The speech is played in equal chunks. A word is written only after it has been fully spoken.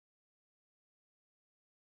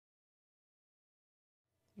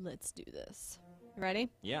Let's do this. You ready?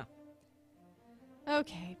 Yeah.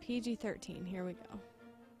 Okay, PG-13. Here we go.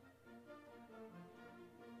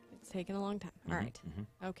 It's taking a long time. All right.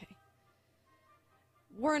 Okay.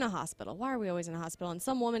 We're in a hospital. Why are we always in a hospital? And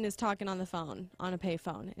some woman is talking on the phone, on a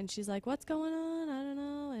payphone. And she's like, what's going on? I don't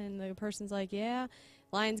know. And the person's like, yeah,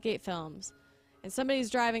 Lionsgate Films. And somebody's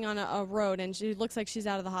driving on a road, and she looks like she's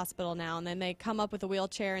out of the hospital now. And then they come up with a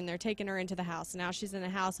wheelchair, and they're taking her into the house. And now she's in the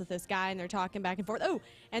house with this guy, and they're talking back and forth. Oh,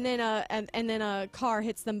 and then a car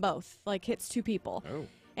hits them both, like hits two people. Oh.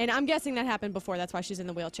 And I'm guessing that happened before. That's why she's in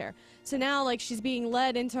the wheelchair. So now, like, she's being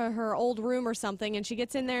led into her old room or something, and she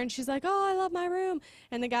gets in there, and she's like, oh, I love my room.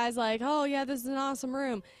 And the guy's like, oh, yeah, this is an awesome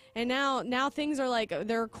room. And now things are like,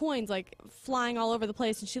 there are coins, like, flying all over the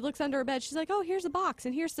place. And she looks under her bed. She's like, oh, here's a box,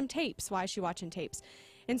 and here's some tapes. Why is she watching tapes?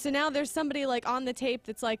 And so now there's somebody, like, on the tape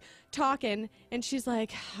that's, like, talking, and she's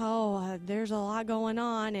like, oh, there's a lot going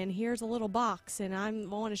on, and here's a little box, and I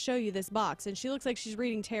want to show you this box. And she looks like she's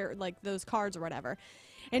reading, like, those cards or whatever.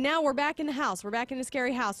 And now we're back in the house. We're back in a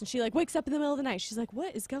scary house. And she, like, wakes up in the middle of the night. She's like,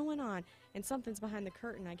 what is going on? And something's behind the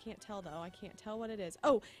curtain. I can't tell, though. I can't tell what it is.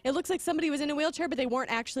 Oh, it looks like somebody was in a wheelchair, but they weren't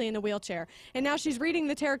actually in a wheelchair. And now she's reading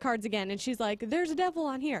the tarot cards again. And she's like, there's a devil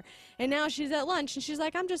on here. And now she's at lunch. And she's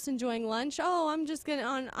like, I'm just enjoying lunch. Oh,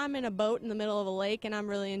 I'm in a boat in the middle of a lake, and I'm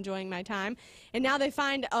really enjoying my time. And now they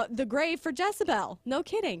find the grave for Jessabelle. No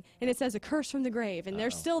kidding. And it says a curse from the grave. And they're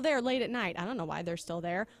still there late at night. I don't know why they're still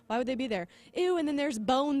there. Why would they be there? Ew, and then there's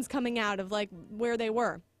bones coming out of, like, where they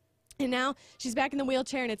were. And now she's back in the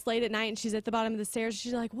wheelchair, and it's late at night, and she's at the bottom of the stairs.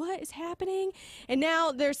 She's like, what is happening? And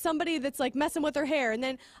now there's somebody that's, like, messing with her hair, and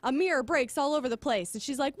then a mirror breaks all over the place. And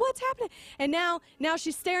she's like, what's happening? And now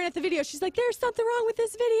she's staring at the video. She's like, there's something wrong with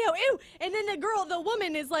this video. Ew! And then the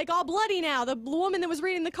woman is, like, all bloody now. The woman that was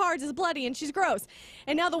reading the cards is bloody, and she's gross.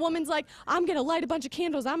 And now the woman's like, I'm going to light a bunch of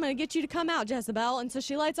candles. I'm going to get you to come out, Jessabelle. And so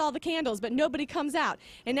she lights all the candles, but nobody comes out.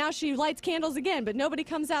 And now she lights candles again, but nobody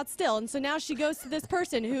comes out still. And so now she goes to this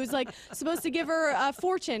person who's, like, supposed to give her a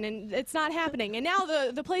fortune, and it's not happening. And now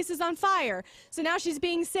the place is on fire. So now she's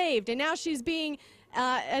being saved, and now she's being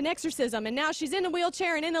an exorcism, and now she's in a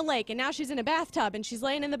wheelchair and in a lake, and now she's in a bathtub, and she's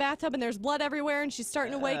laying in the bathtub, and there's blood everywhere, and she's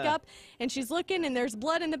starting to wake up, and she's looking, and there's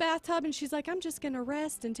blood in the bathtub, and she's like, I'm just gonna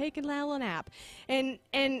rest and take a little nap. And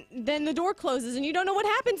then the door closes, and you don't know what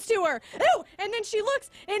happens to her. Ooh! And then she looks,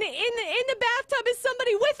 and in the bathtub is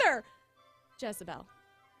somebody with her. Jessabelle.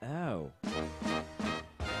 Oh.